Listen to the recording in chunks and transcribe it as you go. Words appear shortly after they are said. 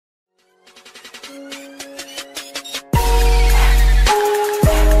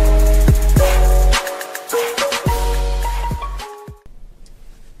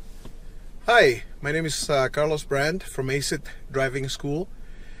Hi, my name is Carlos Brand from ACIT Driving School.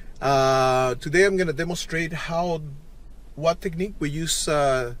 Today I'm going to demonstrate what technique we use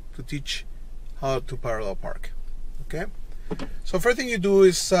to teach how to parallel park. Okay, so first thing you do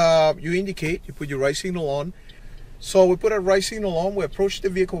is you indicate, you put your right signal on. So we put our right signal on, we approach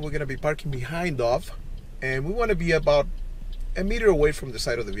the vehicle we're going to be parking behind of, and we want to be about a meter away from the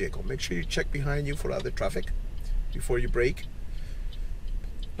side of the vehicle. Make sure you check behind you for other traffic before you brake.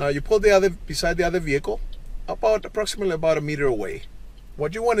 Now you pull beside the other vehicle, approximately about a meter away.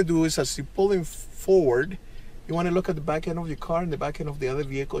 What you want to do is, as you're pulling forward, you want to look at the back end of your car and the back end of the other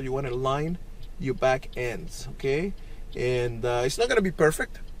vehicle. You want to line your back ends, okay? And it's not going to be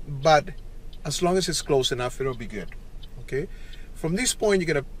perfect, but as long as it's close enough, it'll be good, okay? From this point,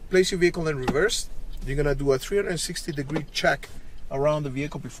 you're going to place your vehicle in reverse. You're going to do a 360-degree check around the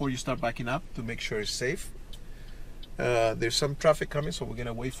vehicle before you start backing up to make sure it's safe. There's some traffic coming, so we're going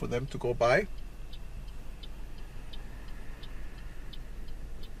to wait for them to go by.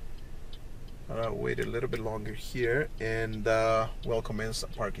 Wait a little bit longer here, and we'll commence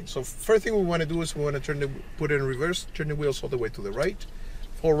parking. So first thing we want to do is we want to put it in reverse, turn the wheels all the way to the right,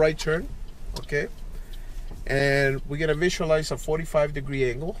 full right turn, okay? And we're going to visualize a 45-degree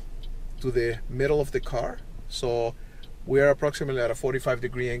angle to the middle of the car. So we are approximately at a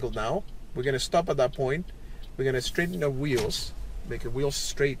 45-degree angle now. We're going to stop at that point. We're going to straighten the wheels, make the wheels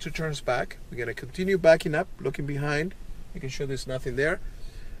straight, 2 turns back. We're going to continue backing up, looking behind, making sure there's nothing there.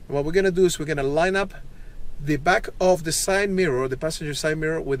 And what we're going to do is we're going to line up the back of the side mirror, the passenger side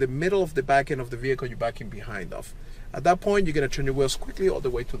mirror, with the middle of the back end of the vehicle you're backing behind of. At that point, you're going to turn your wheels quickly all the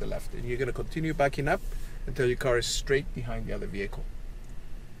way to the left, and you're going to continue backing up until your car is straight behind the other vehicle.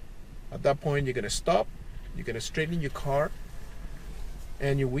 At that point, you're going to stop, you're going to straighten your car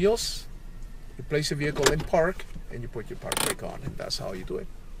and your wheels. You place your vehicle in park and you put your park brake on, and that's how you do it.